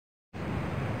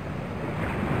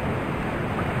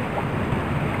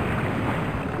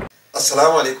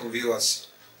Assalamu alaikum viewers.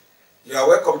 You are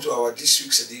welcome to our this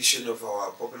week's edition of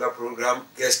our popular program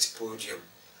Guest Podium,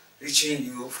 reaching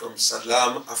you from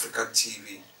Salam African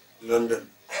TV, London.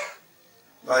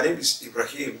 My name is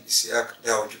Ibrahim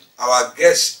Dawodu. Our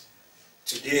guest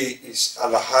today is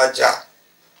Alhaja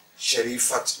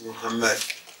Sharifat Muhammad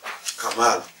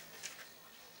Kamal.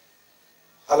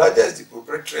 Alhaja is the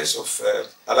proprietress of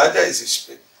Alhaja is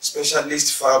a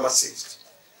specialist pharmacist,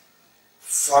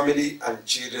 family and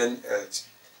children health,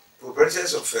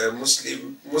 proprietress of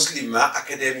Muslima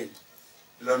Academy,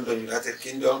 London, United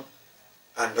Kingdom,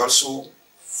 and also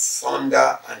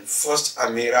founder and first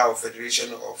Amirah of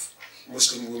Federation of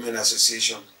Muslim Women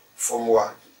Association,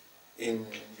 FOMWAUK, in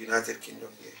United Kingdom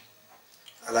here.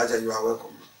 Alhaja, you are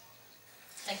welcome.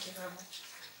 Thank you very much.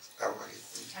 How are you?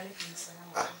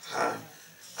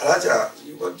 Alhaja,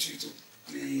 we want you to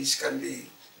please kindly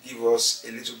give us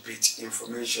a little bit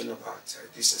information about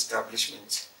this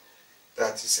establishment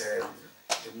that is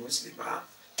the Muslim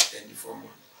and the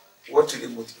FOMWAUK. What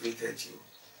really motivated you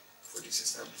for this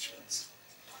establishment?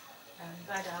 The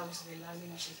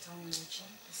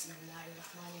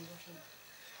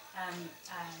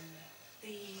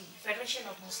Federation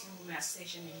of Muslim Women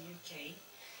Association in the UK,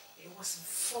 it was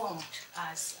formed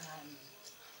as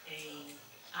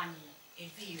a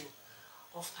view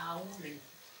of our women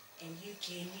in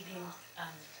UK needing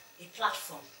a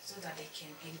platform so that they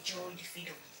can enjoy the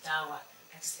freedom of dawah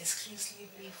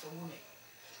exclusively for women,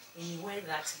 in a way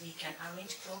that we can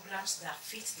arrange programs that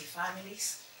fit the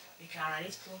families, we can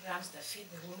arrange programs that fit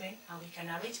the women, and we can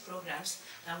arrange programs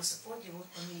that will support the whole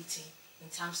community in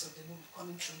terms of the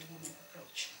coming through the women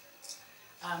approach.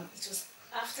 It was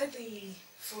after the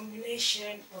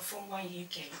formulation of FOMWAUK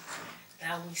UK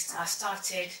that we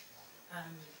started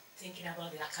thinking about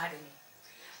the academy,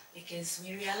 because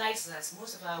we realized that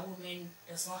most of our women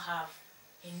does not have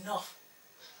enough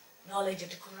knowledge of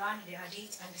the Quran, the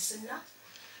Hadith, and the Sunnah.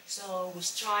 So we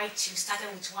tried to start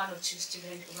with 1 or 2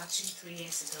 students over 2-3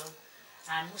 years ago,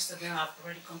 and most of them have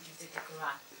already completed the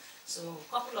Quran. So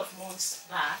a couple of months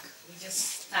back, we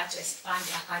just started to expand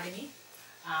the academy,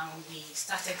 and we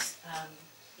started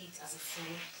it as a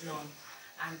full-blown.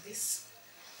 And this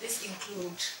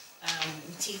includes,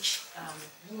 we teach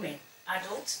women,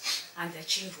 adults, and their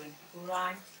children,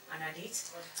 Quran and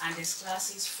Hadith, and there's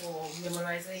classes for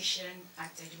memorization and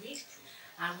tajweed.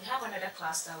 And we have another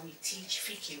class that we teach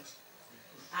fiqh.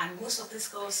 And most of these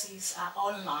courses are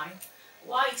online.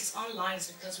 Why it is online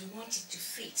is because we want it to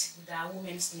fit with our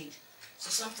women's need. So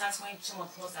sometimes when some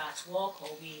of us are at work,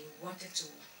 or we wanted to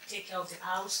take care of the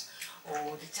house,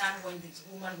 or the time when the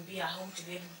woman will be at home to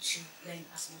be able to learn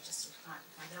as much as we can.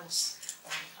 And that was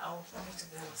our community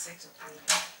set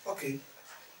up. Okay.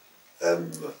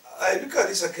 I look at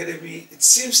this academy, it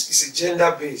seems it's a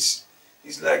gender-based.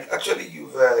 It's like actually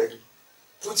you've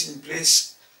put in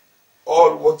place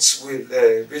all what will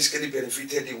basically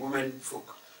benefited the women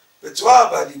folk. But what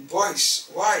about the boys?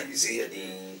 Why? Is there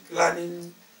any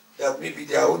planning that maybe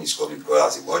their own is coming?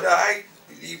 Because as a mother, I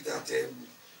believe that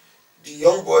the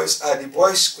young boys, the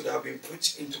boys could have been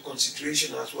put into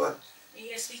consideration as well.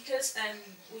 Yes, because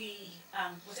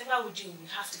whatever we do, we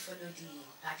have to follow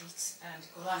the Hadith,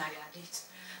 the Quran and the Hadith.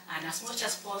 And as much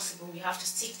as possible, we have to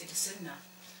stick to the Sunnah.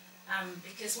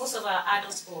 Because most of our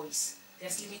adult boys,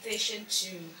 there's limitation to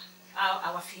how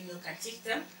our female can take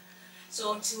them.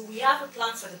 So until we have a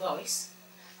plan for the boys,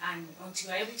 and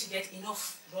until we're able to get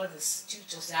enough brothers,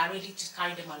 tutors that are ready to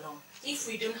carry them along. If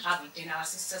we don't have it, then our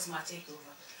sisters might take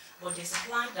over. But there's a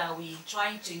plan that we're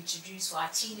trying to introduce for our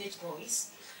teenage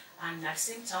boys, and at the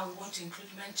same time we want to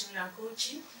include mentoring and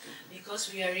coaching,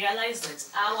 because we realize that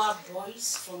our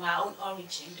boys from our own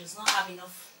origin does not have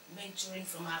enough mentoring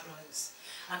from our brothers.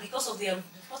 And because of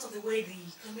the way the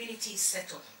community is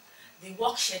set up, the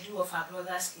work schedule of our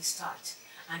brothers is tight,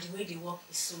 and the way they work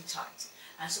is so tight.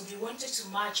 And so we wanted to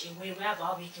match a way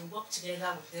whereby we can work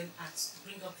together with them and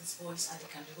bring up these boys and they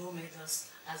can be role models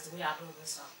as the way our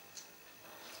brothers are.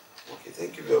 Okay,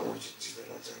 thank you very much,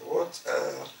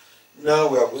 now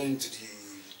we are going to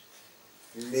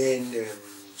the main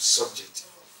subject.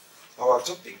 Our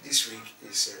topic this week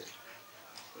is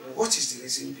what is the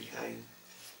reason behind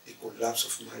the collapse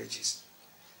of marriages,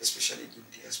 especially in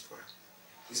diaspora?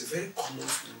 It's a very common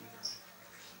phenomenon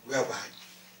whereby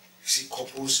you see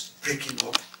couples breaking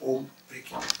up, home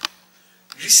breaking up.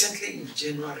 Recently in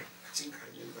January, I think I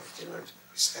remember, January to be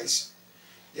precise,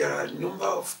 there are a number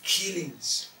of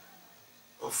killings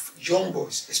of young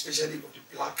boys, especially of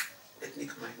the black ethnic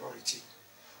minority.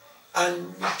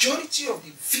 And majority of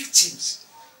the victims,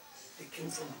 they came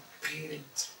from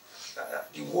parents.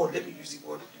 The word, let me use the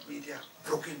word of the media,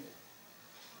 broken.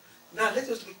 Now let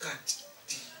us look at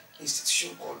the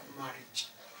institution called marriage.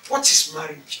 What is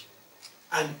marriage?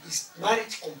 And is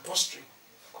marriage compulsory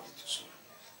according to Sunnah?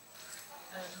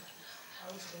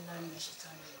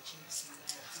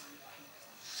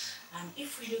 And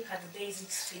if we look at the basic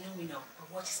phenomenon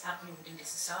of what is happening within the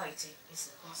society,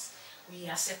 is because we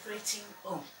are separating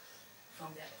home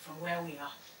from where we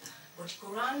are. But the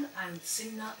Quran and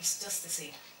Sunnah is just the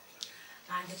same.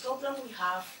 And the problem we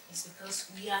have is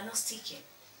because we are not sticking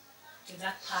to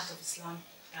that part of Islam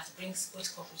that brings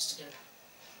both couples together.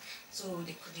 So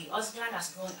the husband has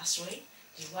gone astray,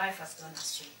 the wife has gone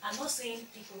astray. I'm not saying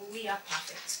we are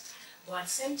perfect, but at the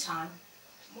same time,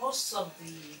 most of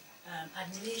the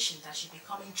admonition that should be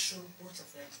coming through both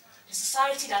of them, the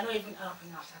society, they're not even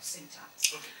helping out at the same time.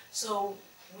 Okay. So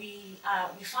we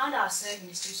found ourselves in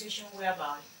a situation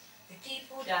whereby the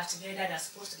people that are together that are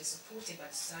supposed to be supported by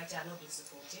the society are not being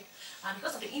supported, and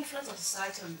because of the influence of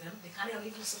society on them, they cannot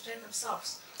even support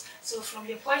themselves. So from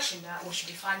your question that we should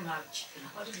define marriage,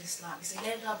 according to Islam, it's a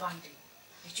legal binding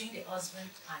between the husband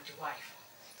and the wife,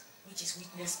 which is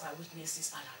witnessed by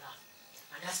witnesses and Allah.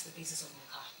 And that's the basis of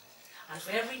nikah. And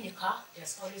for every nikah,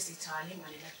 there's always a ta'lim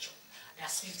and a lecture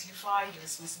that simplify the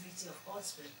responsibility of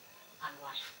husband and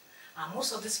wife. And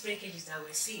most of these breakages that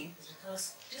we're seeing is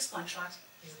because this contract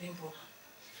is being broken.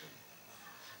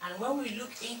 And when we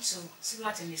look into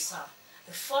Surah An-Nisa,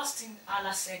 the first thing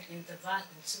Allah said in the verse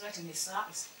in Surah An-Nisa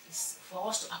is for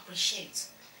us to appreciate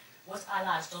what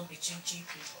Allah has done between two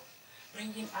people,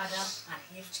 bringing Adam and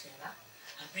Eve together,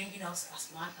 and bringing us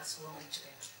as man, as woman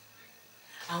together.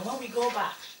 And when we go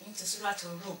back into Surah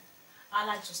Al-Rum,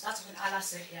 Allah, to start when Allah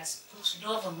said He has put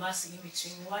love and mercy in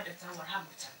between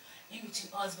in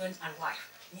between husband and wife.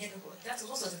 That's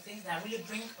also the things that really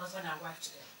bring husband and wife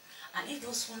together. And if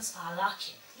those ones are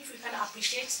lacking, if we can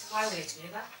appreciate why we're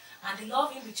together, and the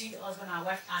love in between the husband and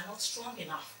wife are not strong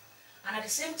enough, and at the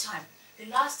same time, the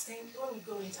last thing when we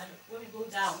go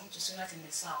down into Surah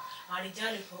An-Nisa,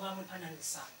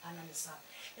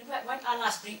 when Allah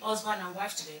has bring husband and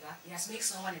wife together, He has made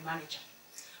someone a manager.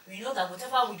 We know that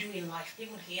whatever we do in life,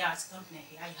 even here as a company,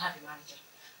 here you have a manager.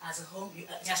 As a home,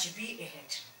 there should be a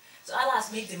head. So Allah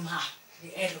has made the man the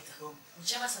head of the home,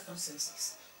 whichever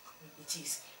circumstances it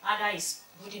is. Either is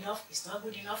good enough, it's not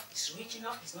good enough, it's rich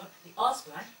enough, it's not. The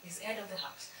husband is head of the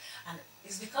house. And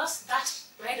it's because that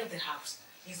head of the house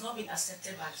is not being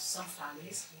accepted by some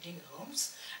families within the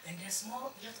homes, then there's a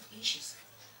lot of issues.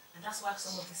 And that's why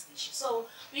some of these issues. So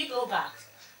we go back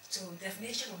to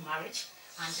definition of marriage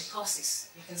and the causes.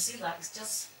 You can see that it's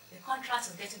just the contracts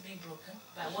are being broken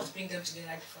by what brings them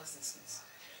together in the first instance.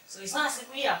 So it's not as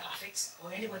if we are perfect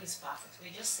or anybody's perfect.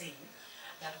 We're just saying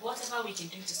that whatever we can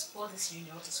do to support this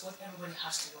union is what everybody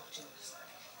has to work towards.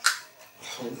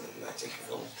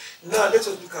 Now let us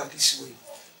look at it this way.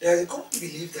 There is a common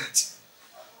belief that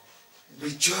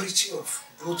majority of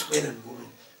both men and women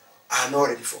are not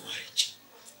ready for marriage.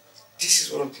 This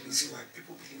is one of the reasons why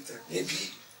people believe that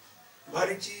maybe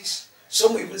marriages,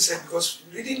 some even said, because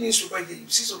reading newspaper, you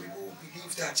see some people who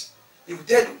believe that if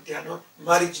they are not,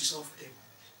 marriage is not for them.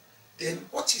 Then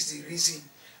what is the reason?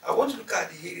 I want to look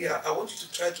at the area, I want you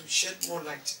to try to shed more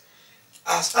light.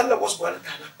 As Allah was born,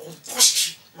 can a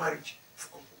compulsory marriage for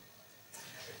couple?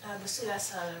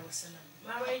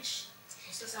 Marriage,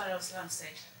 Rasulullah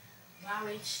said,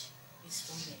 marriage is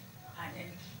for men.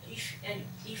 And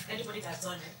if anybody that's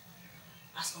done it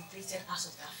has completed acts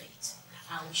of their faith,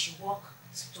 and we should walk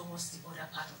towards the other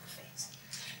part of the faith.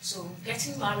 So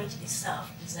getting married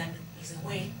itself is a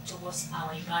way towards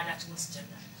our ibadah, towards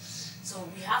Jannah. So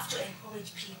we have to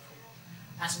encourage people,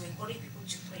 as we encourage people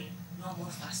to pray, no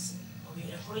more fasting, or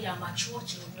we encourage our mature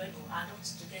children or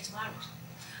adults to get married.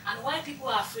 And why people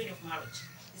are afraid of marriage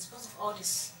is because of all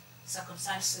these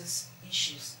circumstances,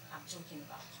 issues I'm talking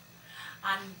about.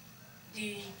 And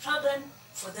the problem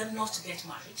for them not to get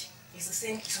married is the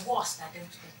same, it's worse than them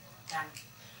to get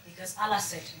because Allah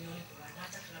said in the Holy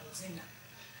Quran,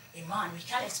 a man, we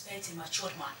can't expect a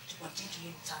matured man to continue to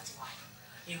live without a wife.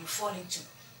 He will fall into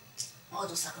all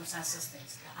those circumstances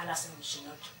things that Allah said we should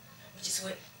not do, which is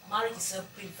where marriage itself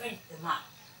prevents the man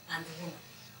and the woman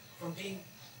from being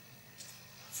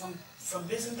from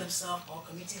raising themselves or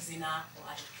committing zina or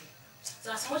adultery.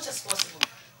 So as much as possible,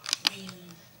 we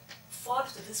fall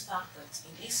to this fact that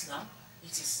in Islam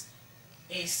it is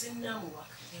a sunnah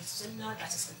muwak, a sunnah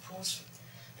that is compulsory,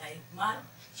 that a man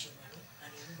should marry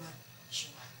and a woman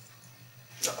should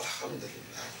marry.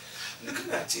 Alhamdulillah.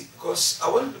 Looking at it, because I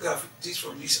want to look at this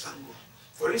from this angle.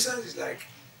 For instance, it's like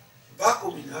back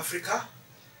home in Africa,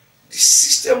 the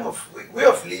system of way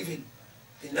of living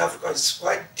in Africa is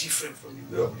quite different from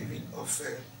the way of living of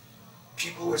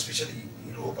people, especially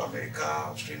in Europe, America,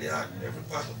 Australia, and every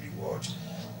part of the world,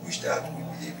 which that we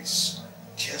believe is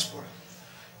diaspora.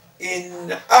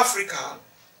 In Africa,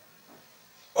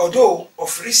 although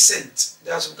of recent,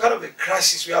 there's some kind of a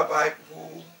crisis whereby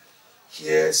people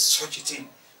hear such a thing,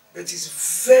 but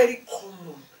it's very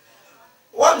common.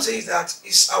 What I'm saying is that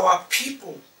is our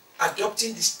people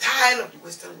adopting the style of the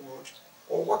Western world,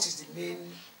 or what is the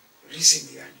main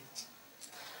reason behind it?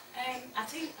 I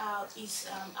think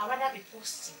I'd rather be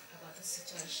positive about the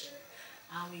situation,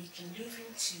 and we can move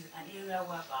into an area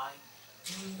whereby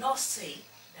we will not say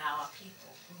that our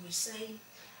people, we will say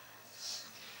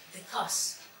the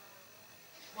cause.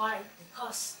 Why? The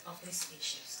cause of these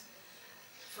issues.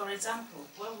 For example,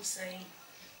 when we say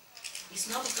it's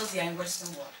not because they are in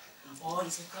Western world, or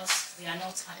it's because they are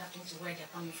not adapting to where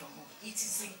they're coming from. It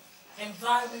is the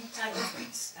environmental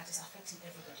movements that is affecting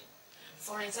everybody.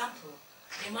 For example,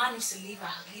 the man used to leave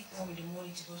home in the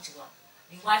morning to go to work.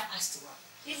 The wife has to work.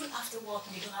 Even after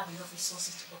working, they don't have enough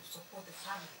resources to support the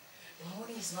family. The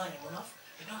money is not enough.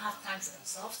 They don't have time for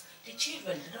themselves. The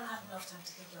children, they don't have enough time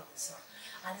to take care of themselves.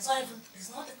 And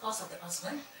it's not the cause of the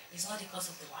husband, it's not the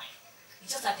cause of the wife.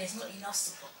 It's just that there's not enough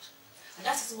support. And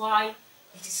that is why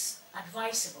it is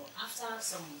advisable after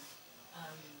some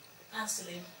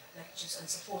counseling lectures and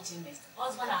supporting men.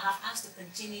 Husband has to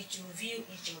continue to review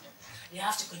each other. They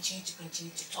have to continue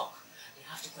to talk. They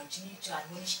have to continue to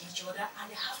admonish each other, and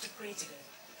they have to pray together.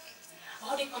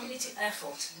 All the community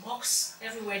effort, mosques,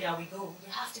 everywhere that we go,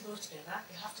 they have to go together,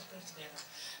 they have to pray together.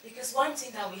 Because one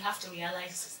thing that we have to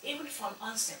realize is, even from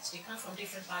onset, they come from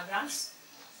different backgrounds,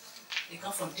 they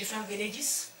come from different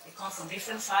villages, they come from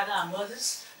different fathers and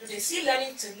mothers, so they're still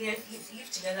learning to live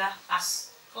together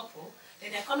as a couple.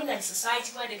 Then they're coming in a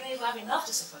society where they don't even have enough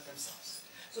to support themselves.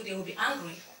 So they will be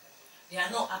angry, they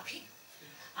are not happy,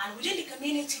 and within the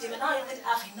community, they may not even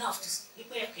have enough to say,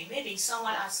 okay, maybe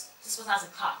someone this person has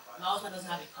a car, my husband doesn't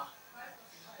have a car.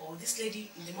 Or this lady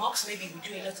in the mosque, maybe we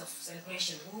do a lot of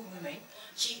celebration, women,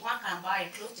 one can buy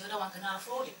a clothes, the other one cannot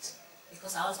afford it,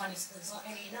 because her husband is not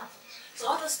earning enough. So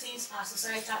all those things are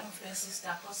societal influences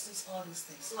that causes all these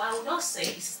things. So I would not say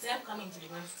it's them coming to the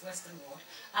Western world.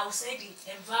 I would say the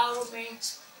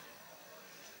environment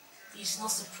is not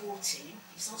supporting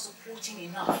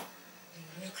enough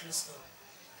the nucleus home.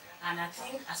 And I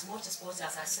think as much as possible,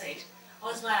 as I said,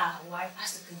 husband and wife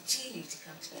has to continue to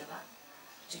come together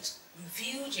to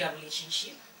review their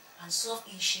relationship and solve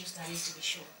issues that need to be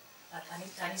shown, that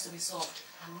needs to be solved.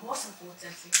 And most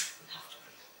importantly, we have to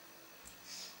pray.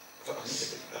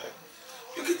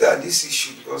 Looking at this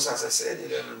issue, because as I said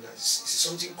earlier, this is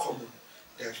something common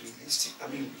that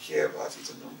we hear about it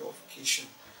on a number of occasions.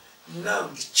 Now,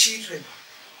 the children,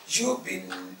 you've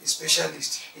been a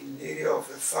specialist in the area of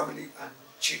family and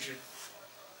children.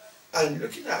 And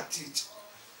looking at it,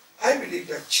 I believe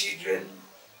that children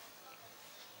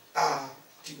are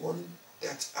the one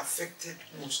that affected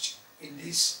most in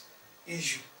this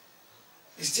issue.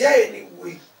 Is there any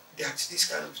way that these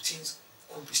kind of things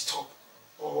could be stopped?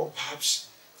 Or perhaps,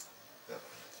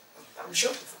 I'm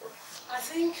sure. I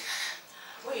think,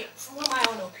 from my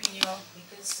own opinion,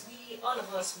 because all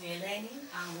of us, we are learning,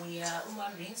 and we are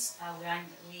human beings,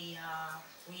 we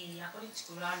according to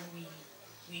Quran,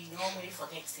 we normally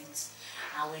forget things,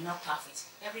 and we're not perfect.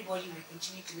 Everybody will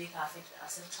continue to make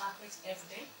ourselves perfect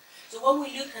every day. So when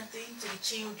we look into the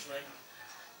children,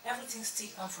 everything still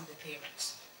comes from the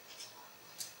parents.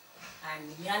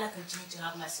 And may Allah continue to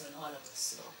have mercy on all of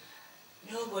us. So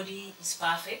nobody is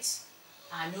perfect,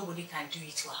 and nobody can do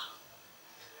it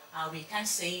well. We can't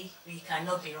say we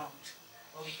cannot be wronged,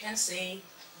 or we can't say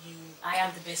I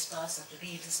am the best person to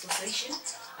be in this position.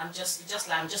 I'm just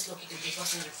lucky to be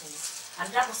person with you,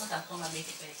 and that person can come and make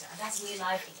it better. And that's the way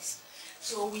life is.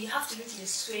 So we have to look in a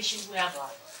situation whereby,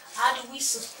 how do we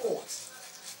support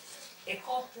a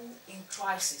couple in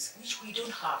crisis, which we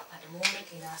don't have at the moment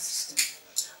in our system?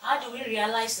 How do we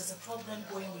realize there's a problem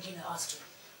going within our husband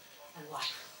and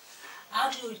wife? How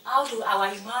do our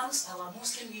imams, our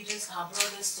Muslim leaders, our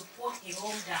brothers support a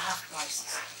home that have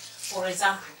crisis? For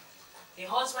example, a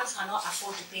husband cannot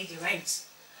afford to pay the rent.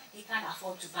 He can't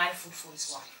afford to buy food for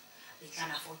his wife. He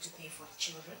can't afford to pay for the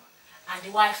children. And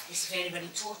the wife is very, very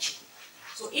touchy.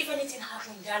 So if anything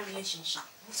happens in that relationship,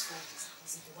 whose fault is it?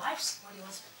 Is it the wife's or the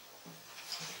husband?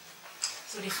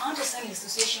 So they found themselves in a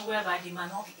situation whereby they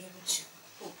might not be able to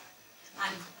cope.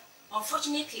 And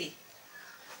unfortunately,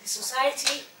 the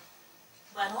society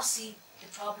might not see the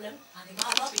problem, and they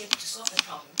might not be able to solve the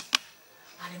problem,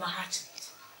 and they might hurt it.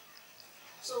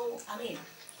 So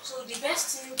the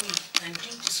best thing we can do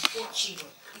to support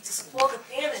children is to support the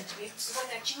parents to be able to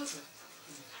support their children.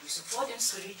 We support them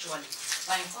spiritually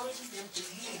by encouraging them to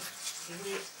live a the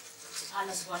way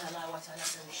Allah subhanahu wa ta'ala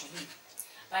said we should live.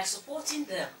 By supporting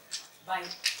them, by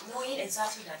knowing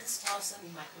exactly that this person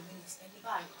in my community, and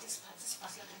this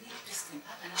person, this thing,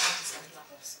 how can I help this particular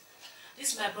person?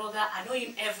 This is my brother, I know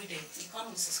him every day. He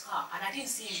comes with his car, and I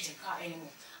didn't see him with a car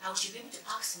anymore. I should be able to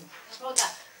ask him, my brother,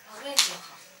 where is your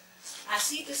car? I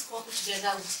see this couple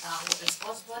together with his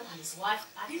husband and his wife.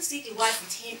 I didn't see the wife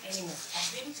with him anymore. I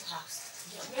should be able to ask,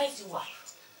 where is the wife?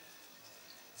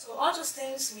 So all those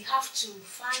things, we have to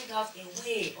find out a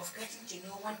way of getting to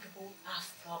know when people have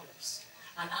problems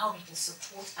and how we can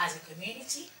support as a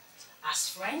community,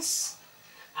 as friends,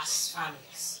 as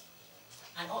families.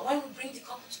 And when we bring the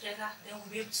couple together, then we'll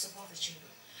be able to support the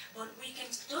children. But we can,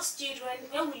 those children,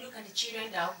 when we look at the children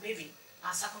that maybe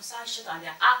are circumcised and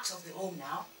they're out of the home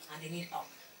now and they need help,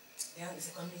 then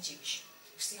it's a community issue.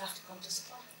 We still have to come to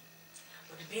support them.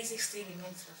 But the basic still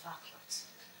remains the fact that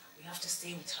we have to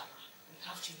stay with Allah. We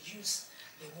have to use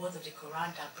the word of the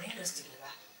Quran that brings us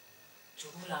together to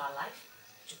rule our life,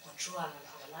 to control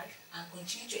our life, and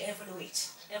continue to evaluate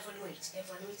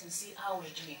and see how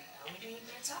we're doing. Are we doing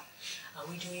better? Are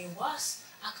we doing worse?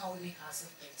 How can we make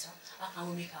ourselves better? How can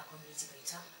we make our community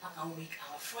better? How can we make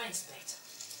our friends better?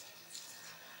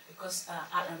 Because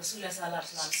Rasulullah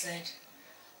said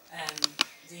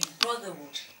the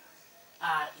brotherhood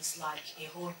is like a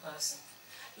whole person.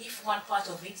 If one part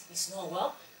of it is not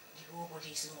well, the whole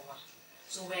body is not well.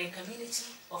 So we're a community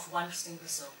of one single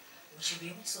soul. We should be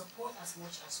able to support as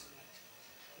much as we need.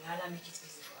 May Allah make it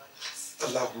easy for us.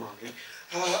 Allahumma.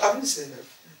 Having said that,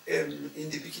 in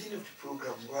the beginning of the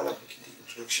program, while I'm making the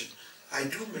introduction, I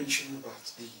do mention about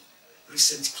the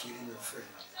recent killing of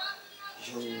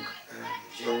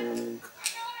young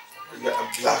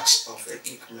blacks of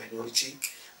ethnic minority,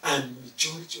 and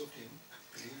majority of them, I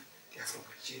believe, they are from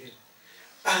Nigeria.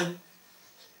 And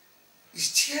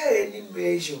is there any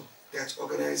measure that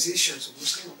organizations,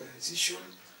 Muslim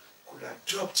organizations, could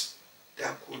adopt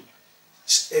that could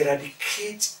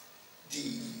eradicate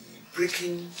the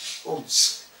breaking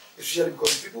homes? Especially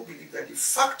because people believe that the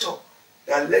factor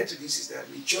that led to this is that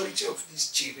majority of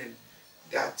these children,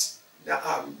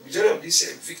 majority of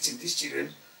these victims, these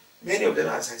children, many of them,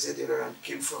 as I said earlier,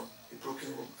 came from a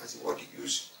broken home, as in what they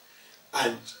used,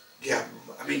 and their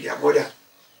mother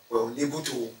were unable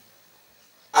to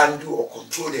undo or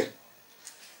control them.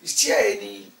 Is there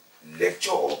any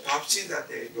lecture or perhaps thing that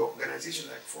the organization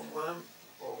like FOMWAUK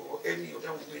or any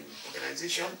other women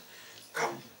organization can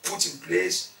put in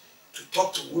place to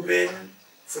talk to women,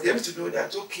 for them to know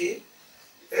that, okay,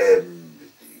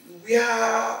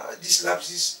 where these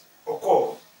lapses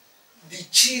occur, the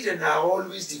children are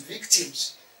always the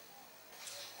victims?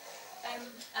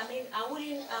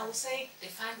 I would say they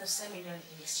find themselves in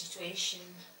a situation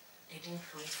they didn't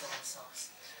create for themselves.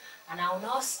 And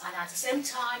at the same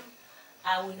time,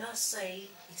 I will not say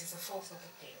it is the fault of the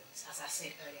parents, as I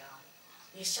said earlier on.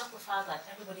 It's just the fact that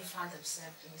everybody found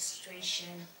themselves in a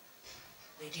situation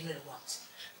they didn't want.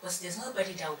 Because there's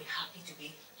nobody that will be happy to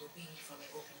be from a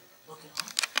broken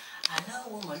home. And no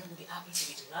woman will be happy to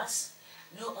be divorced.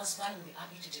 No husband will be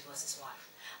happy to divorce his wife.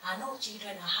 And no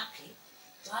children are happy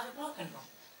to have a broken home.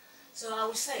 So I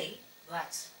would say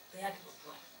that they had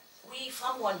we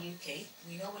FOMWAUK UK,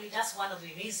 that's one of the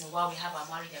reasons why we have our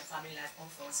marriage and family life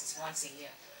conferences once a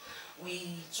year.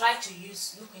 We try to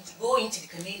go into the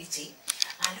community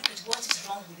and look at what is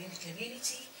wrong within the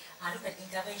community and look at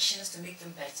interventions to make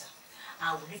them better.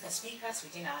 And we look at speakers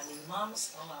within our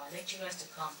imams or our lecturers to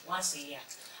come once a year.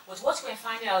 But what we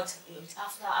find out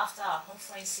after our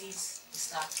conferences is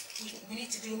that we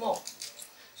need to do more.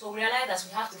 So we realize that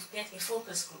we have to get a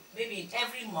focus group. Maybe in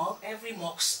every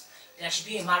mosque, there should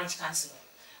be a marriage counselor.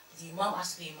 The imam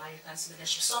has to be a marriage counselor. There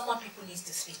should be someone people need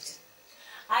to speak to.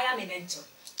 I am a mentor.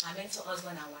 I mentor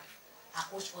husband and wife. I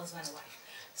coach husband and wife.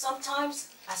 Sometimes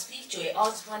I speak to a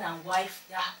husband and wife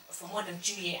for more than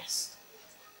 2 years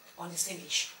on the same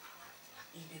issue.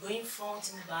 You'll be going front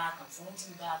and back and front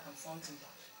and back and front and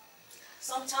back.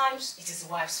 Sometimes it is the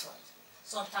wife's fault.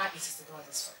 Sometimes it is the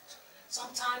brother's fault.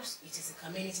 Sometimes it is the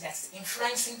community that's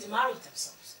influencing the marriage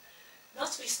themselves.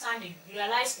 Notwithstanding, we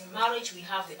realize in marriage we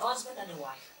have the husband and the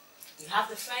wife. We have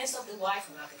the friends of the wife,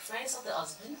 we have the friends of the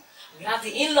husband, we have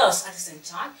the in-laws at the same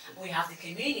time, we have the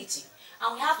community,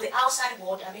 and we have the outside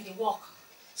world, the work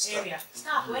area.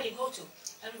 Staff, where they go to,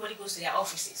 everybody goes to their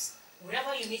offices.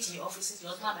 Wherever you meet in your offices,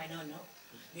 your husband may not know.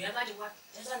 Wherever the work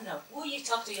doesn't know. Who you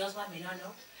talk to, your husband may not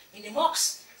know. In the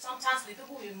mosques, sometimes the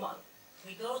people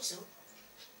we go to,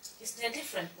 they're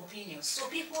different opinions. So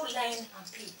people learn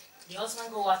and pick. The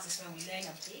husband go out this way, we learn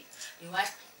and pick. The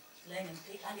wife learn and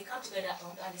pick, and they come together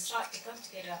and they come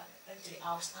together into the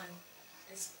house and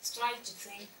they try to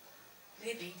think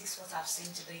maybe this what I've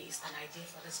seen today is an idea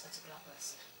for this particular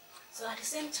person. So at the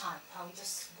same time, I will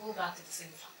just go back to the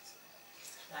same fact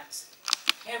that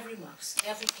every mosque,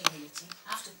 every community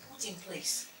have to put in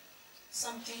place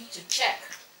something to check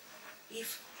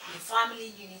if the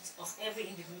family unit of every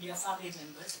individual family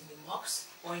members in the mosque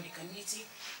or in the community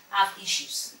have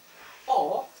issues,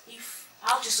 or if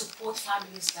how to support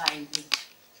families that are in need.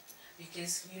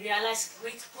 Because we realize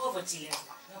great poverty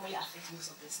level normally affects most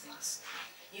of these things.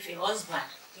 If a husband,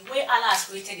 the way Allah has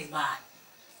created a man,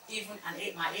 even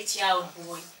my 8-year-old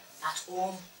boy at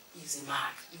home is a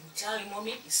man. He will tell you,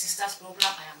 mommy, his sister's problem,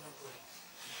 I am not going.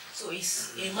 So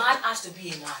a man has to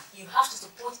be a man. You have to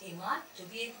support a man to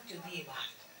be able to be a man.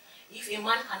 If a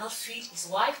man cannot feed his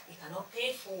wife, he cannot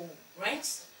pay for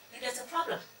rent, then there's a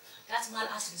problem. That man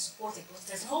has to be supported because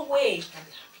there's no way he can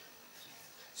be happy.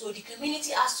 So the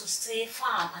community has to stay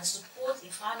firm and support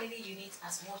a family unit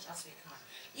as much as we can.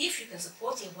 If you can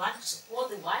support a man, to support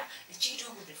the wife, the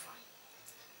children will be fine.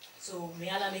 So may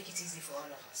Allah make it easy for all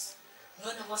of us.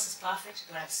 None of us is perfect,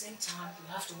 but at the same time, we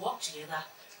have to work together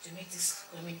to make this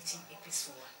community a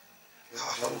peaceful one.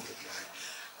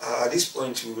 At this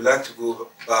point, we would like to go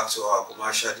back to our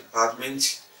commercial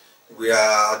department,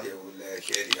 where they will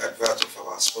hear the advert of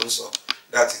our sponsor,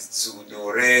 that is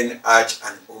Zunoren Hajj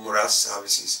and Umrah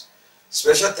Services.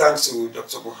 Special thanks to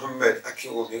Dr. Muhammad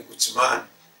Akinwumi Uthman.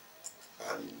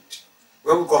 And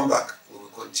when we come back, we will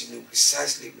continue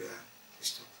precisely where we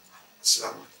stopped.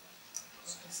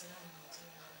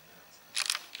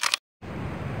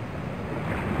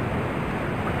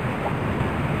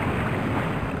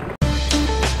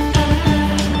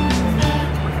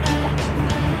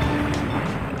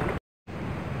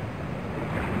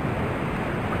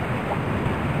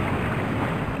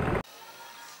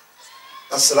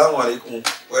 Assalamu alaikum. Assalamu alaikum.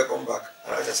 Welcome back.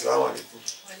 Assalamu alaikum.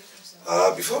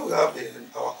 Before we have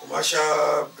our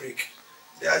commercial break,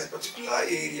 there is a particular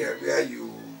area where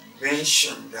you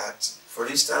mentioned that, for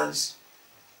instance,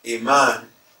 a man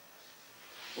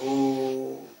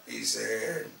who is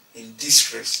in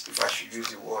distress, if I should use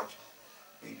the word,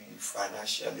 maybe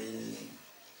financially,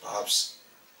 perhaps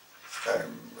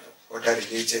other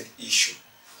related issue,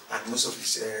 and most of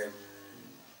his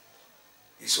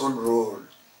own role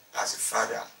as a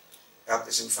father, that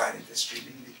person finds it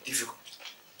extremely difficult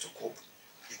to cope.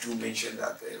 You do mention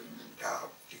that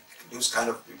those kind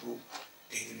of people,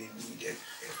 they really need it.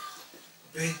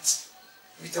 But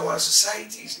with our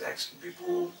society, it's like some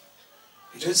people,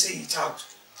 they don't say it out.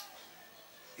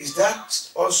 Is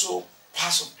that also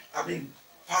part of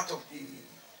the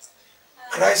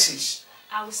crisis?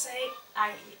 I would say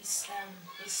it's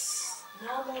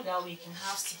normal that we can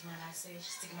have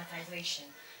stigmatization,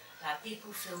 that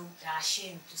people feel they're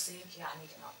ashamed to say, okay, I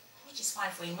need help, which is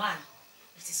fine for a man.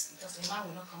 Because a man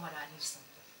will not come out and need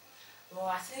something. Well,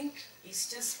 I think it's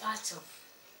just part of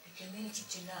the community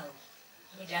to know.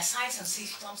 I mean, there are signs and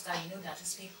symptoms that you know that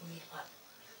these people need help.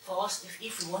 For us, if we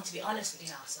want to be honest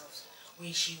within ourselves,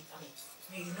 we should,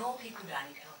 we know people that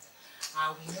need help.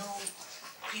 And we know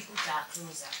people that are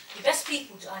closer. The best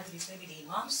people to handle this, maybe the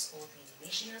imams or the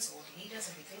nationals or the leaders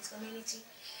of the faith community,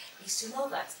 is to know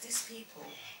that these people,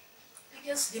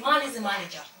 because the man is the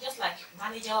manager, just like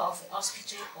manager of a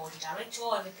hospital or the director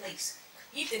of a place.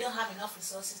 If they don't have enough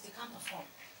resources, they can't perform.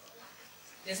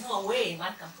 There's no way a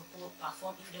man can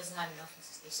perform if he doesn't have enough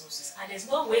resources. And there's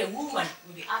no way a woman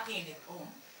will be happy in the home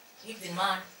if the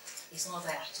man is not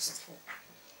there to support.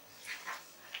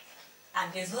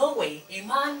 And there's no way a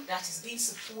man that is being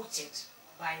supported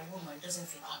by a woman doesn't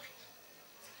feel happy.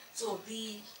 So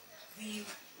the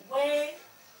way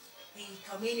the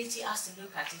community has to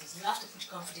look at it is we have to put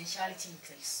confidentiality in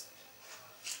place.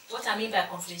 What I mean by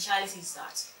confidentiality is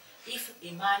that if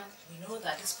a man, we know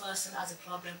that this person has a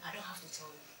problem, I don't have to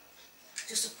tell you.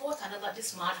 To support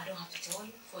this man, I don't have to tell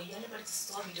you. For anybody to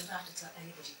support me, you don't have to tell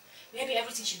anybody. Maybe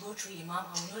everything should go through Imam,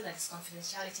 and we know that there's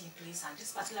confidentiality in place, and this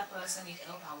particular person needs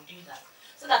help, and we do that.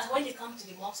 So that when they come to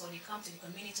the mosque or they come to the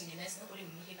community in the next, nobody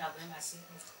will look at them and say,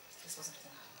 oh, this person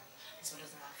doesn't have money, this one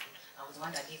doesn't have food. I was the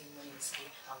one that gave him money yesterday,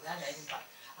 I was the one that gave him back.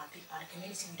 And the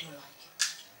community, we don't like it.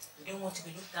 We don't want to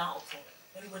be looked down upon.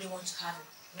 Everybody wants to have a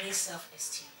great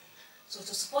self-esteem. So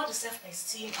to support the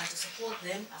self-esteem and to support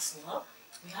them as well,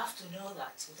 we have to know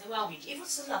that whatever we give, even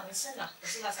Sunnah,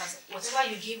 whatever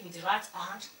you give with the right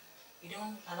hand, you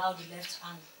don't allow the left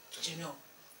hand to know.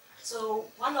 So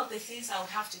one of the things I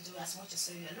would have to do as much as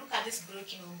so look at this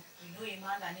broken home. You know a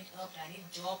man that needs help, that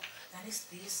needs job, that needs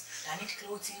this, that needs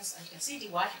clothing, and you can see the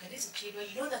wife, you can see the children,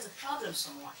 you know there's a problem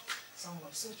somewhere. So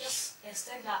just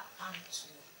extend that hand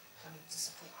to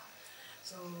support.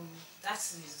 So that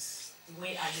is the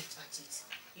way I looked at it.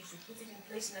 If we put it in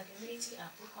place in a community and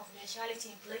put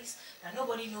confidentiality in place, that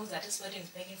nobody knows that this person is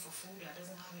begging for food or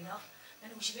doesn't have enough,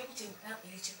 then we should be able to help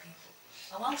little people.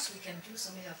 And once we can do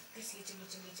something of this little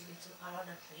around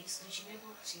that place, we should be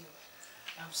able to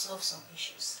solve some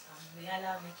issues. May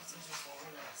Allah make it easy for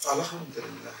all of us.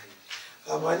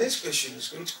 Alhamdulillah. My next question is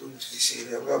going to go into this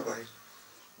area whereby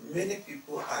many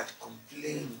people had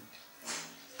complained,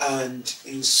 and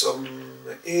in some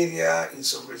area, in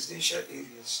some residential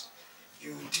areas,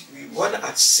 one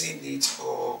had seen it,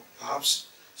 or perhaps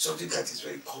something that is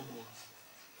very common,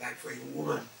 like for a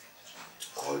woman to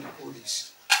call the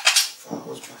police for her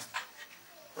husband.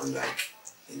 Unlike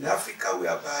in Africa,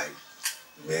 whereby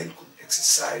men could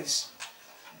exercise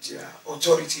their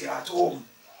authority at home,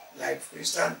 like for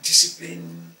instance,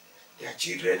 discipline their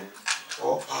children,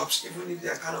 or perhaps even if they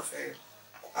are kind of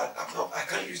I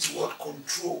can't use the word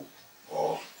control,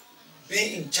 or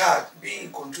be in charge, be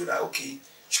in control, that okay,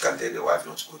 you can tell the wife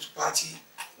not to go to party,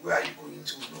 where are you going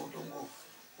to? No, don't go.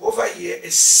 Over here,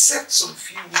 except some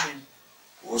few women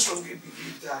who strongly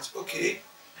believe that, okay,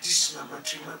 this is my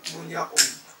matrimonial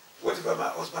home, whatever my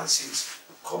husband says,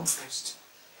 come first.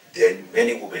 Then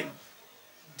many women,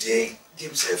 they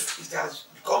themselves, it has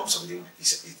become something,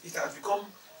 it has become,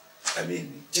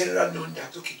 general known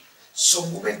that, okay,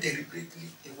 some women deliberately,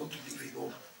 they want to live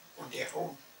alone on their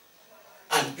own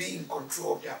and be in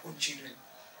control of their own children.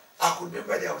 I could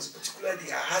remember there was a particular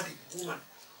day I had a woman,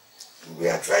 we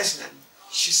were advising, and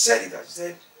she said it, she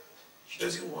said she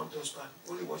doesn't want husband,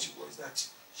 only what she wants that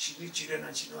she needs children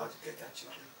and she knows how to get her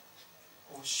children.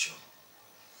 Oh, sure.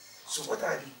 So what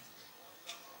are the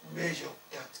measures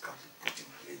that can be put in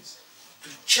place to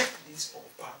check this, or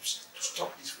perhaps to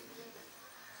stop this phenomenon?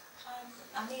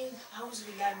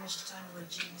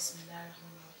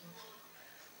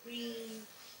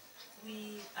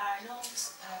 We are not,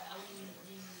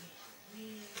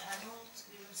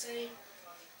 we would say,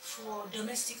 for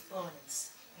domestic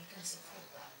violence, we can support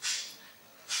that.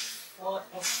 For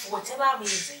whatever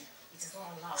reason, it is not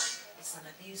allowed. It's an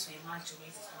abuse for a man to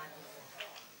raise his hand before.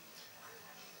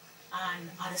 And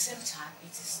at the same time,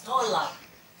 it is not allowed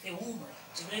for a woman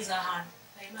to raise her hand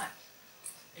for a man.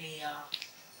 They are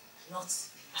not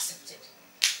accepted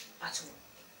at all.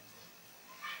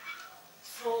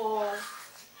 For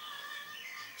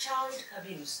child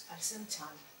abuse, at the same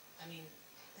time,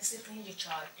 discipline your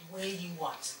child the way you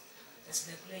want. There's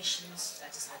regulations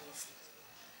that is against it.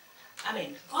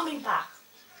 Coming back,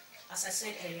 as I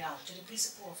said earlier, to the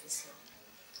principle of Islam,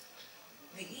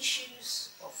 the issues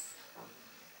of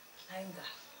anger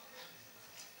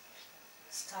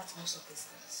start most of these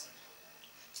things.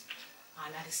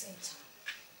 And at the same time,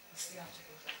 we still have to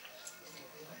go back to the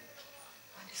Quran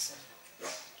and the Sunnah.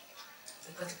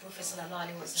 Because the Prophet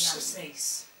ﷺ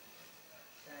says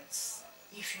that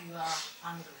if you are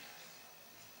angry,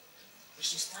 you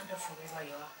should stand up from wherever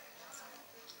you are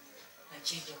and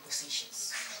change your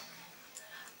positions.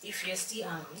 If you're still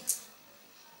angry,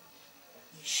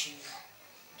 you should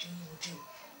do wudu.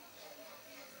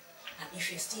 And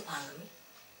if you're still angry,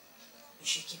 you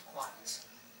should keep quiet.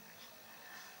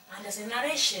 And there's a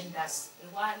narration that's a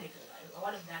while ago,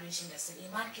 one of the narration that said a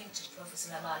man came to the Prophet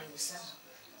ﷺ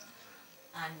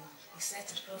and he said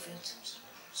to the Prophet,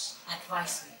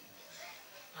 advise me.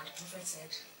 And the Prophet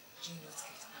said, do not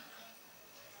get angry.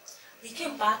 He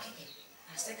came back again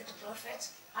and said to the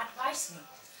Prophet, advise me.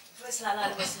 The Prophet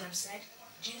ﷺ said,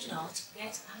 do not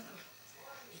get angry.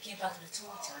 He came back the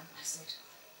third time and said,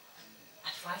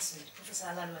 advise me. The Prophet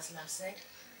ﷺ said,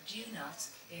 do not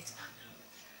get angry.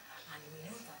 And we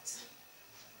know that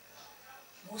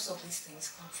most of these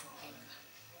things come from anger.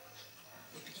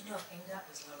 The beginning of anger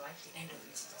is not right, the end of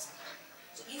it doesn't.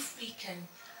 So if we can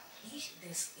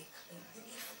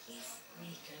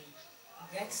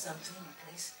get something in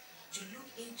place to look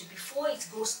into before it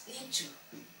goes into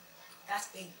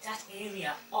that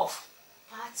area of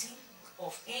party,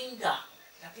 of anger,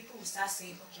 that people will start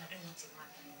saying, okay, I don't want a man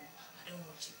anymore, I don't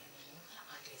want you anymore,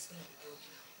 and there's going to be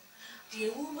broken.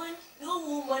 No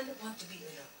woman wants to be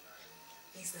alone.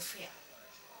 It's the fear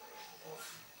of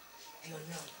the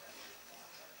unknown.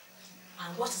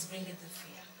 And what is bringing the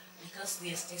fear? Because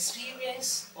there's the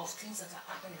experience of things that are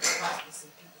happening in the past is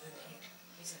in people's head,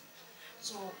 isn't it?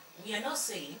 So we are not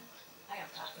saying, I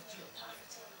am perfect, you are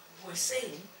perfect. We're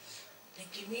saying the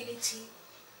community,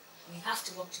 we have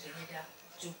to work together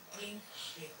to bring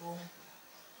a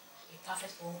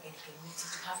perfect home in the community,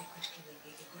 to have a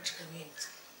good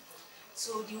community.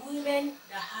 So the women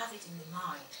that have it in the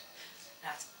mind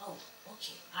that, oh,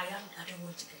 okay, I don't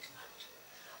want to get married,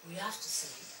 we have to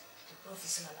say, the Prophet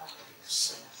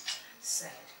ﷺ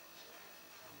said,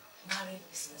 marriage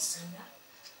is the sunnah,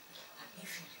 and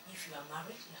if you are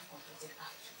married, you have completed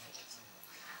half of it.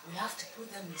 We have to put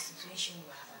them in a situation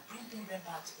where bring them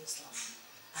back to Islam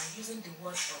and using the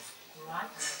words of Quran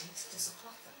and Hadith to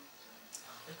support them.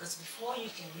 Because before you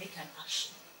can make an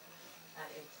action,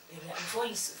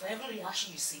 for every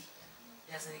reaction you see,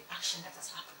 there's an action that has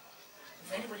happened.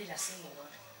 For anybody that's saying a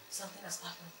word, something has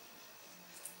happened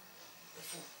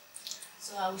before.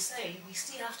 So I would say we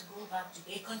still have to go back to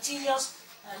a continuous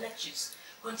lectures,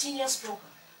 continuous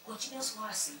program, continuous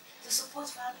wa'asi to support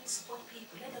families, support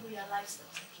people, let them realize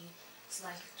that, okay, it's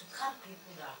like to calm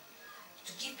people down,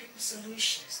 to give people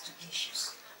solutions to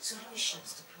issues,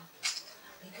 solutions to problems.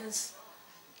 Because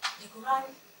the Quran,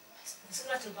 in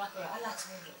Surah Al-Baqarah, Allah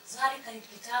told us,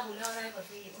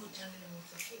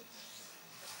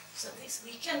 so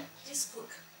this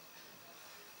book,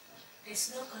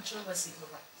 there's no controversy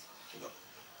over it.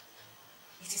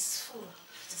 It is full,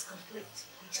 it is complete.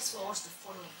 It's just for us to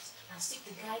follow it and seek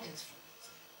the guidance from it.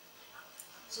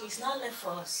 So it's not left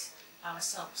for us,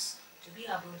 ourselves, to be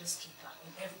our brother's keeper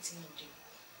in everything we do.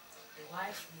 The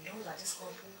wife, we know that this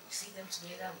couple, we see them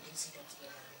together, we didn't see them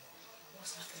together anymore.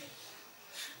 What's happening?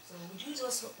 So we do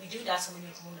that so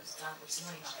many times at the time, but it's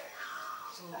not enough.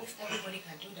 So if everybody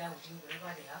can do that within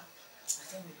wherever they are, I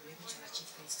think we'll be able to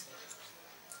achieve things together.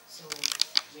 So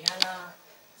may Allah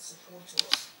support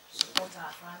us, support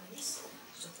our families,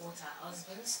 support our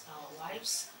husbands, our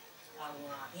wives, our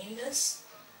in-laws,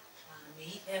 and may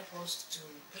He help us to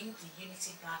bring the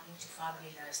unity back into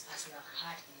family lives as we have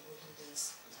had in the olden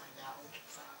days and our old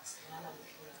families. May Allah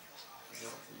make it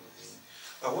all.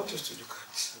 I want us to look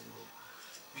at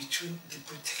between the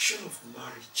protection of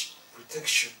marriage,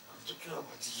 protection, I'm talking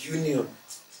about the union.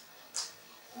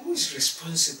 Who is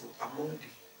responsible among the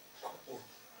couple?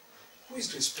 Who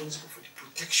is responsible for the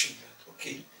protection that,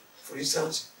 okay, for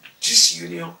instance, this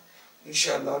union,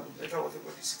 inshallah, no matter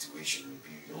whatever the situation will be,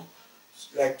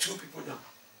 like two people now,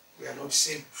 we are not the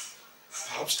same.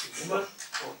 Perhaps the woman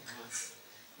or the man.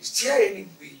 Is there any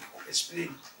way you could explain,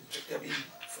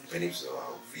 for the benefit of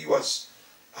our viewers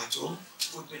at home,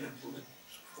 both men and women,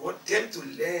 for them to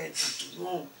learn and to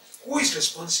know who is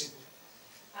responsible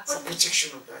for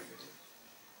protection of that union?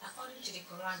 According to the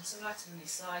Quran, Surah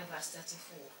An-Nisa, verse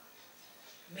 34,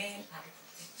 men are the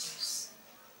protectors.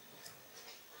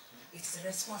 It's the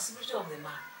responsibility of the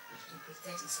man to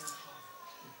protect his own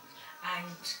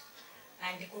home.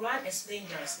 And the Quran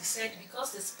explained us, it said,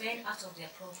 because they spend out of their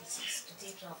properties to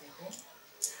take care of their home,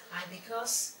 and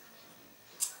because,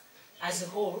 as a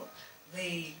whole,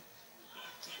 they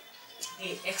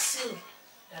excel.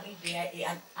 I mean, they are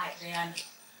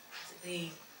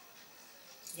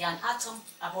an atom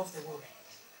above the world.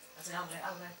 That's how would I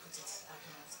put it?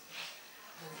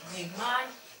 The man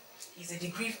is a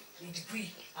degree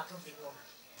above the world.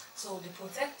 So the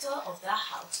protector of that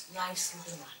house lies with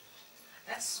the man.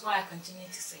 That's why I continue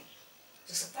to say,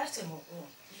 to support him or own,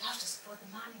 you have to support the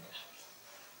man in the house.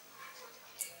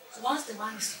 So once the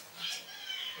man is supported,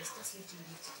 there's just little you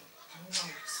need to do. The woman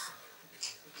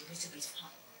will be a little bit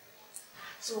fun.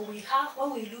 So when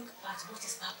we look at what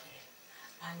is happening,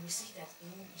 and we see that,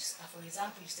 for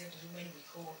example, you said the women will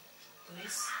call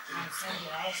police and send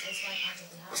their husband out of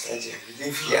the house. You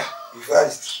live here, you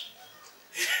first.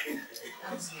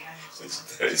 That was behind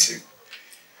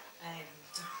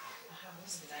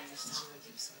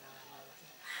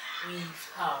we've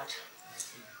heard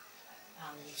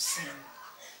and we've seen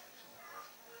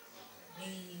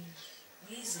the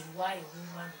reason why a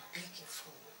woman would pick a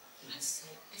fool and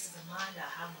say, this is the man that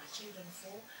I have my children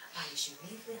for and he should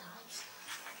leave the house.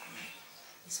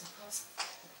 It's because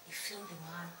you feel the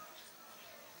man,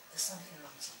 there's something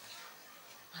wrong somewhere.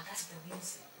 And that's the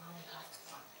reason why we have to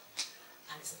find.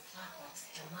 And it's the fact that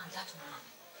that man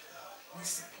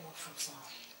needs support from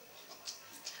someone.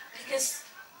 Because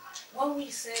when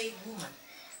we say woman,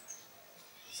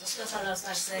 Sister Kamal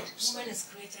said, woman is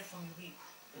created from the rib.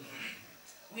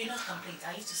 We're not complete.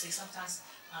 I used to say sometimes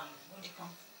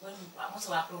when most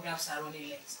of our programs are running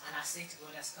late, and I say to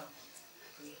brothers, come,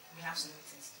 we have some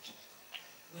meetings to do.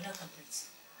 We're not complete.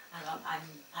 And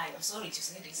I'm sorry to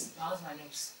say this, my husband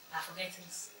knows. I forget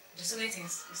things. There's so many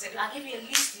things. He said, I'll give you a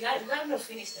list. You haven't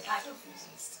finished it. I don't finish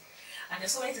the list. And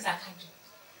there's so many things I can't do.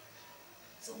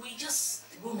 So we just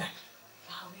women.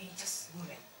 We just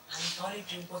women. And we can only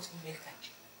do what women can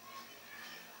do.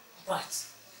 But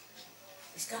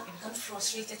it can become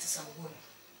frustrated to some women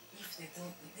if they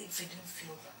don't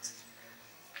feel that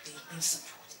they've been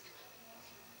supported.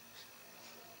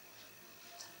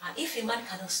 And if a man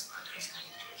cannot support, what can he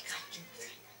do? He can't do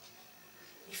it.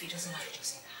 If he doesn't have, he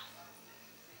doesn't have.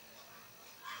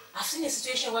 I've seen a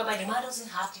situation whereby the man doesn't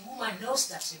have, the woman knows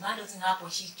that the man doesn't have,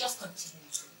 but she just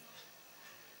continues.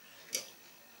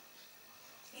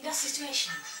 in that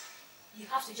situation, you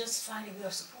have to just find a way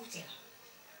of supporting her.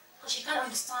 Because she can't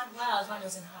understand why her husband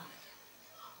doesn't have it.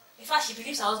 In fact, she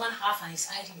believes her husband has and is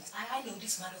hiding it. I know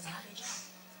this man doesn't have a job.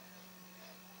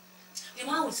 The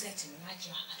man will say to me, I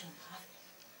don't have it.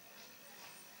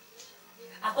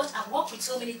 I've worked with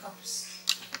so many couples.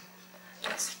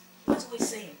 But what we're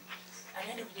saying, at the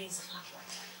end of the day, is a fact like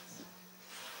that.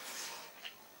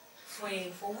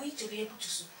 For we to be able to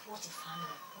support a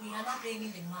family, we are not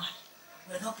blaming the man,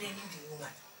 we are not blaming the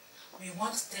woman. We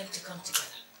want them to come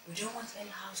together. We don't want any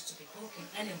house to be broken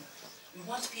anymore. We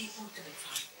want people to be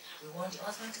fine. We want the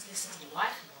husband to listen to the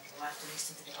wife, we want the wife to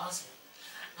listen to the husband.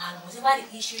 And whatever the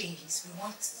issue is, we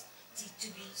want it to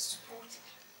be supported.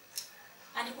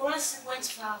 And the Quran went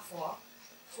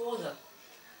further,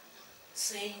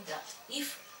 saying that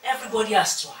if everybody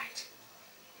has tried,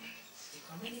 the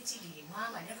community, the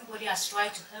imam, and everybody has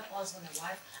tried to help husband and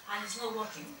wife, and it's not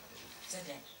working, so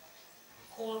then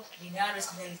call the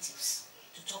nearest relatives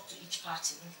to talk to each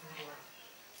party individually.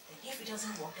 Then if it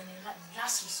doesn't work, then the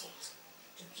last resort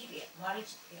to keep a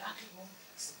marriage, the active home,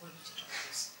 is the way to do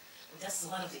this. But that's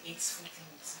one of the 8 full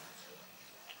things.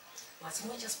 But as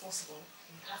much as possible,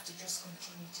 you have to just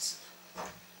continue to support,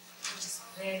 which is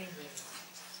very, very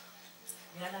important.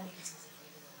 The other make it easy for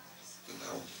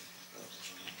everyone else.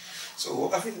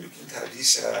 So I've been looking at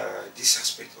this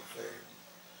aspect of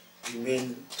the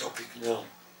main topic now,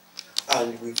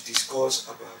 and we've discussed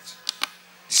about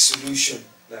the solution,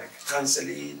 like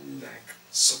counseling, like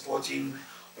supporting,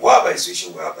 whereby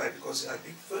situation whereby, because I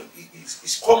think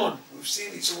it's common. We've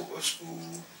seen it some of us who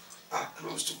are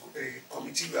close to a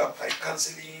committee whereby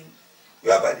counseling,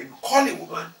 whereby they call a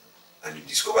woman and you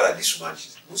discover that this woman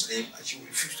is Muslim and she will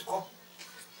refuse to come.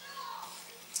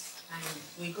 And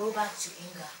we go back to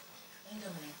anger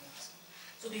management.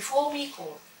 So before we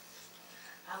call,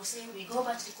 I was saying we go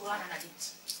back to the Quran and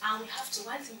Hadith. And we have to,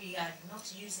 one thing we are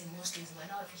not using mostly is we're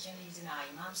not efficiently using our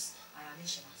imams and our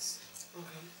missionaries.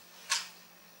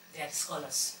 They are the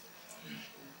scholars.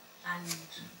 And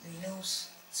they know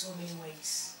so many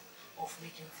ways of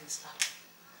making things happen.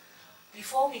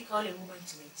 Before we call a woman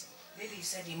to meeting, maybe you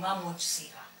said the imam wants to see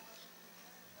her.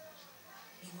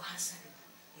 He will answer the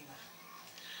imam.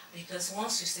 Because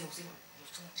once you say,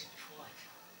 you've talked to him before I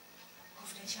come.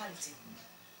 Confidentiality.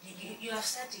 You have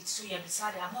said it, so you have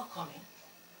decided I'm not coming.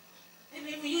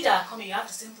 Maybe you that are coming, you have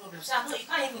the same problem. So you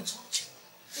can't even talk to me.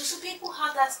 So people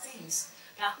have that things.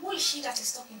 Like, who is she that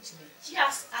is talking to me? She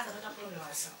has another problem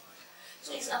herself.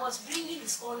 So it's about bringing the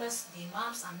scholars, the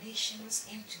imams and nations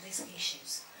into these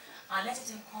issues and letting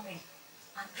them come in.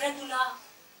 And regular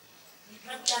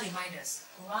reminders,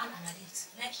 Quran and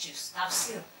Hadith, lectures,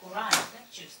 tafsir, Quran,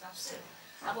 lectures, tafsir,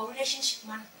 about relationship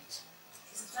management.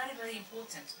 It's very, very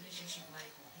important, relationship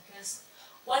management, because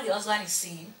what the husband is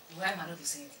saying, the wife might not be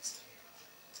saying it.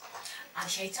 And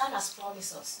Shaitan has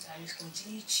promised us that he will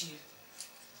continue to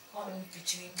come in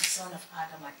between the son of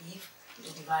Adam and Eve to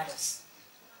divide us.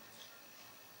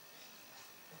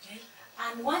 Okay?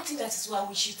 And one thing that is what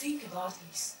we should think about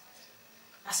is,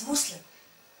 as Muslim,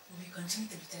 we will continue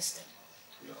to be tested.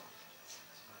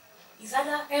 Is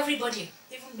either everybody,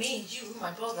 even me, you,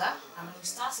 my brother, and when we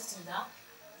start sitting down,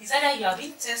 is either you are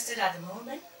being tested at the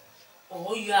moment,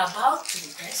 or you are about to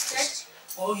be tested,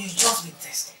 or you've just been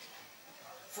tested.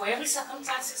 For every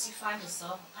circumstances you find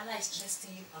yourself, Allah is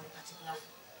testing you on a particular thing.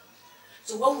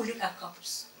 So when we look at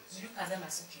couples, we look at them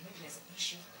as, okay, maybe there's an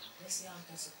issue, let's see how we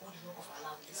can support the work of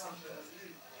Allah with this couple.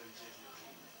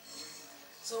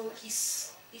 So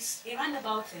it's a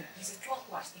roundabout thing, it's a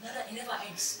clockwise, it never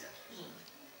ends.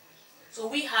 So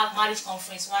we have marriage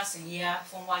conference once a year,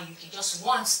 FOMWAUK UK, just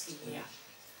once a year.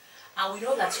 And we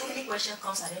know that so many questions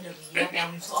comes at the end of the year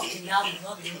that we've up to now we've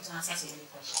not been able to answer so many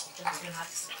questions because we don't have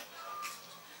to.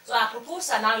 So our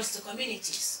proposal now is to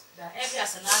communities that every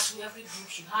asalatu, every group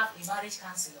should have a marriage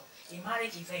counselor, a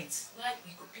marriage event where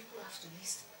people have to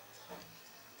listen.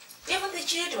 Even the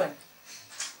children.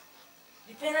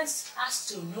 The parents has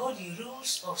to know the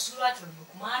rules of Surah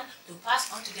Al-Luqman to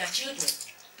pass on to their children.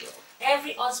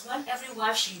 Every husband, every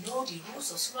wife should know the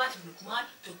rules of Surah Al-Luqman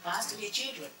to pass to their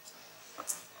children.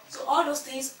 So all those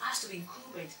things has to be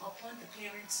incumbent upon the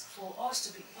parents for us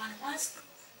to be, and once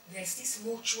there's this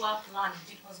mutual plan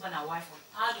between husband and wife on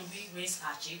how do we raise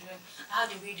our children, how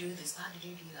do we do this, how do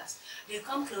we do that, they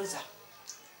come closer.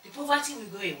 The poverty will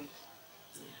go away.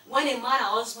 When a man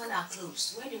and husband are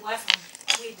close, when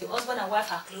the husband and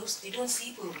wife are close, they don't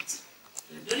see poverty.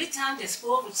 The only time there's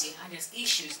poverty and there's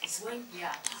issues is when they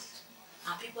are apart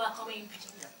and people are coming in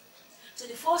between them. So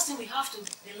the first thing we have to,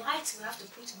 the light we have to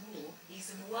put more is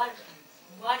the muwadatan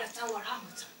wa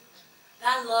rahmatan.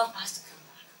 That love has to come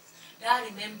back. that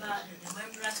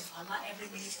remembrance of Allah every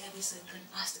minute, every second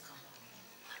has to come back.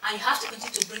 And you have to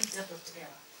continue to bring them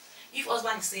together. If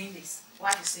husband is saying this,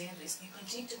 wife is saying this, you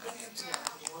continue to bring them together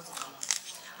with the words of Allah.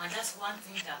 And that's one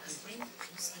thing that can bring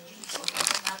peace and unity in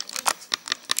our community.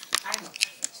 I'm not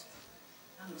perfect.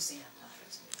 I'm not saying I'm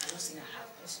perfect. I'm not saying I have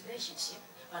a best relationship,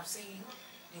 but I'm saying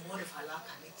the word of Allah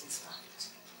can make things perfect.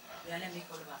 We are going to make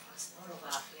all of our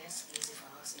affairs easy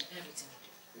for us in everything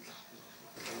we do.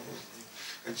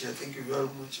 Actually, thank you very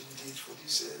much indeed for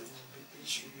this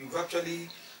issue. You've actually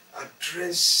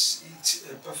addressed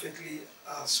it perfectly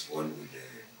as one would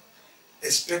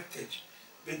expected.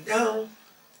 But now,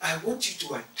 I want you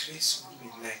to address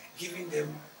women, like giving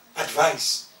them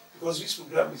advice, because this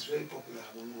program is very popular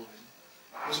among women.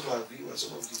 Most of our viewers,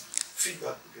 some of the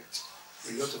feedback we get,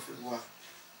 a lot of people are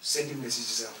sending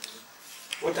messages out.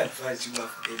 What advice do you have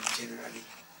for them generally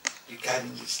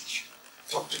regarding this issue?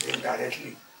 Talk to them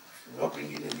directly. You're not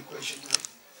bringing any question now.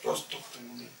 Just talk to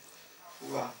women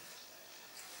who are.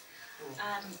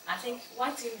 I think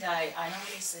one thing that I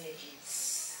normally say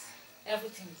is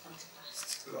everything will come to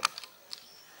pass. Yeah.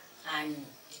 And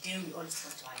the day will always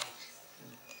come to an end.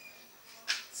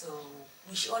 So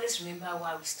we should always remember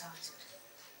why we started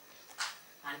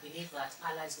and believe that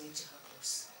Allah is going to help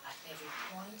us at every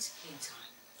point in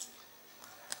time.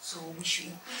 So we should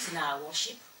increase in our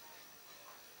worship.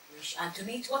 And to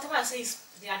me, whatever I say is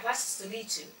the advice is to me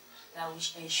too, that we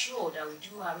should ensure that we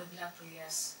do our regular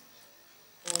prayers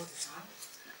all the time.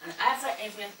 And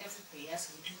every prayers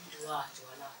we do dua to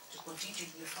Allah to continue to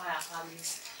unify our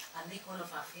families and make all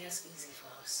of our affairs easy for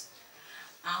us.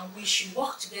 And we should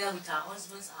work together with our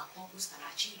husbands, our couples, and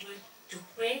our children to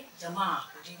pray Jama'ah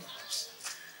within the house.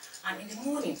 And in the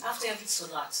morning, after every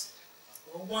salat,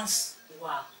 or once a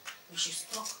while, we should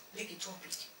make a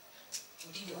topic.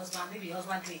 Within the husband, maybe the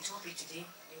husband do a topic today,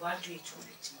 the wife do a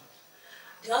topic tomorrow.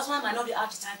 The husband might not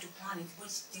have the time to plan it,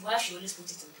 but the wife should always put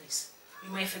it in place. You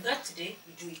may forget today,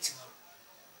 you do it tomorrow.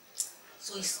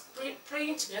 So it's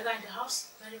praying together in the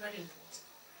house, very, very important.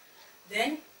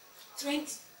 Then, train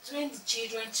the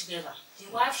children together. The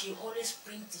wife should always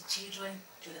bring the children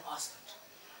to the husband.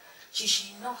 She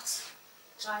should not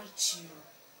try to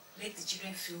make the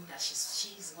children feel that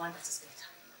she's the one that is better.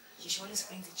 She should always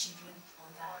bring the children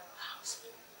under her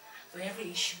husband. For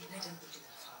every issue, let them go to the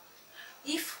father.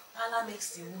 If Allah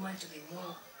makes the woman to be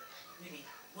more, maybe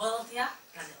wealthier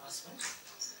than the husband,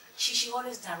 she should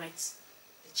always direct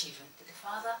the children to the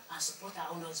father and support her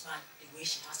own husband the way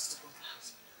she has to support her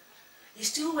husband.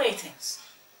 It's two-way things.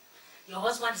 Your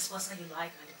husband is the person you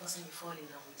like and the person you fall in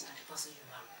love with and the person you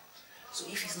marry. So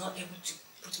if he's not able to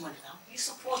put money down, you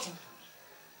support him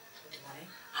with the money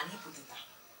and he put it down.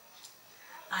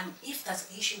 And if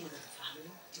there's an issue within the family,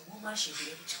 the woman should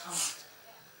be able to come out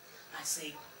and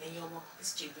say, when your mom,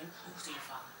 these children, go to your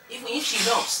father. Even if she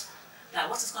knows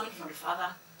that what is coming from the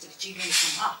father to the children is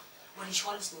from her, but he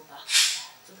should always go back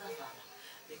to the father.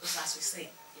 Because as we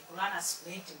say, the Quran has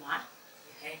made the man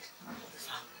the head of the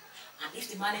family. And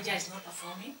if the manager is not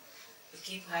performing, the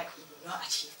keeper will not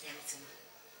achieve anything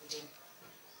within a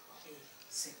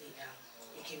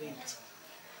community.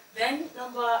 Then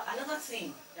another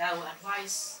thing that I would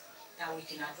advise, that we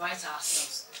can advise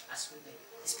ourselves as women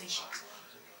is patience.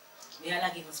 May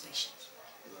Allah give us patience.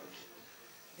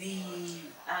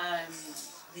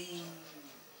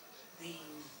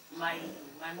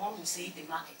 My mom would say the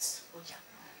market. Okay.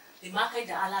 The market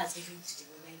that Allah has given to the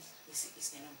women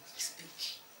is enormous, it's big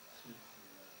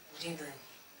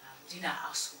within our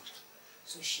household.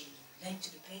 So she learned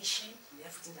to be patient with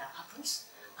everything that happens,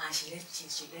 and she learned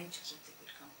to keep the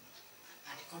good company,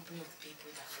 and the company of the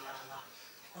people that fear Allah,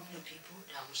 the company of people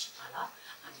that wish Allah,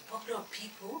 and the company of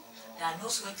people that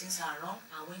knows when things are wrong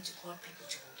and when to call people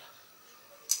to order.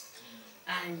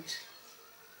 And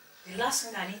the last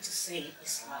thing I need to say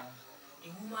is that the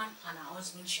woman and her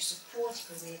husband should support the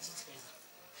community together.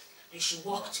 They should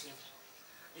work together.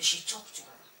 They should talk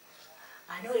together.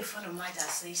 I know a friend of mine that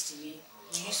says to me,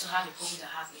 we used to have a couple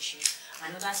that have issues.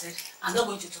 Another said, I'm not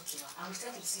going to talk to her. I will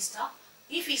tell the sister,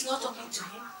 if he's not talking to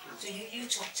him, to you, you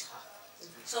talk to her.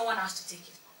 Someone has to take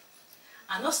it up.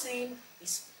 I'm not saying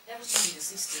it's everything with the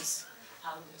sisters,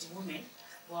 with the women,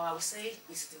 but I would say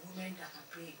it's the women that can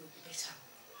play a good, better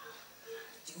role.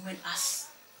 The woman has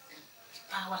the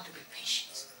power to be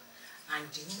patient, and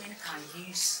the women can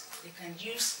use the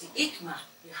hikmah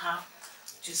they have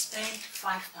to spend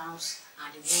 £5,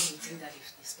 and the world will think that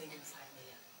they're spending 5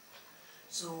 million.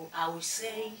 So I would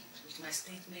say with my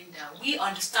statement that we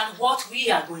understand what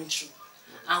we are going through,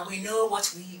 and we know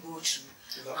what we go through,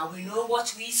 and we know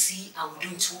what we see and we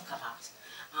don't talk about,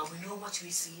 and we know what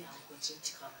we see and we continue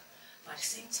to cover. But at the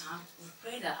same time, we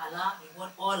pray that Allah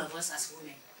reward all of us as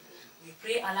women. We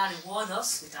pray Allah reward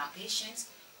us with our patience.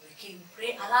 We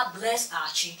pray Allah bless our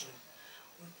children.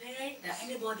 We pray that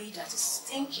anybody that is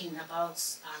thinking about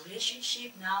our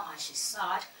relationship now and she's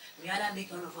sad, may Allah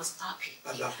make all of us happy.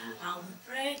 Allah. And we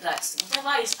pray that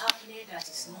whatever is happening that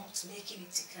is not making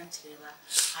it come together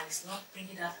and is not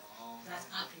bringing that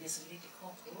happiness within the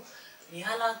couple, may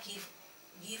Allah give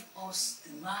us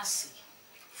the mercy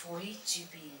for it to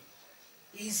be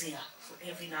easier for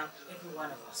every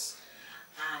one of us.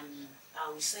 And I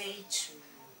will say to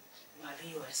my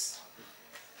viewers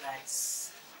that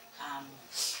I'm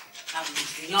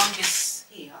the youngest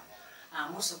here,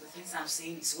 and most of the things I'm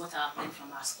saying is what I've learned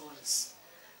from our scholars.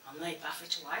 I'm not a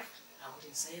perfect wife, I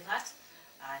wouldn't say that,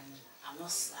 and I'm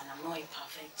not a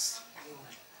perfect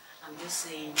woman. I'm just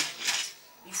saying that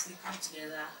if we come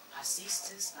together as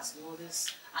sisters, as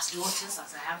mothers, as daughters,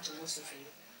 as I am to most of you,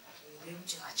 we'll be able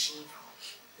to achieve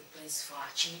the best for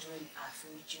our children, our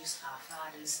futures, our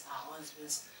fathers, our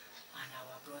husbands, and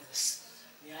our brothers.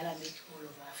 May Allah make all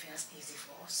of our affairs easy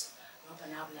for us.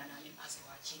 ربنا هب لنا من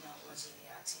أزواجنا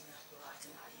وذرياتنا قرة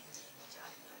أعين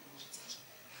واجعلنا للمتقين.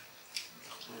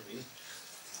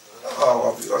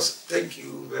 Oh, because thank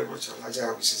you very much,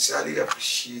 Alhaja. We sincerely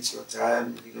appreciate your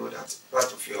time. We know that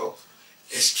part of your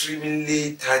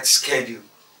extremely tight schedule,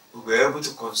 we were able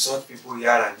to consult people here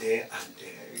and there, and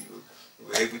we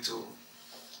were able to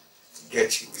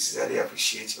get you. We sincerely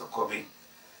appreciate your coming.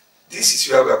 This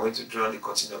is where we are going to draw the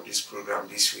curtain of this program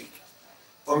this week.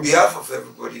 On behalf of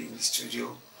everybody in the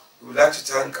studio, we would like to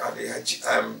thank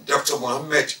Dr.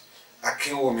 Mohammed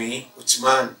Akinwumi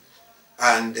Uthman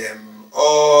and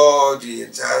all the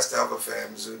entire staff of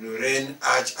Zunuren,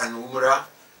 Hajj and Umrah,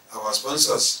 our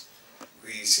sponsors.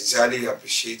 We sincerely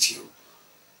appreciate you.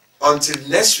 Until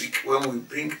next week, when we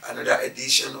bring another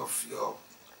edition of your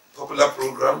popular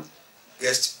program,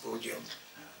 Guest Podium.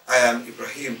 I am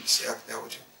Ibrahim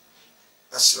Dawodu.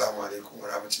 Assalamu alaikum wa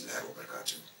rahmatullahi wa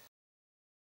barakatuh.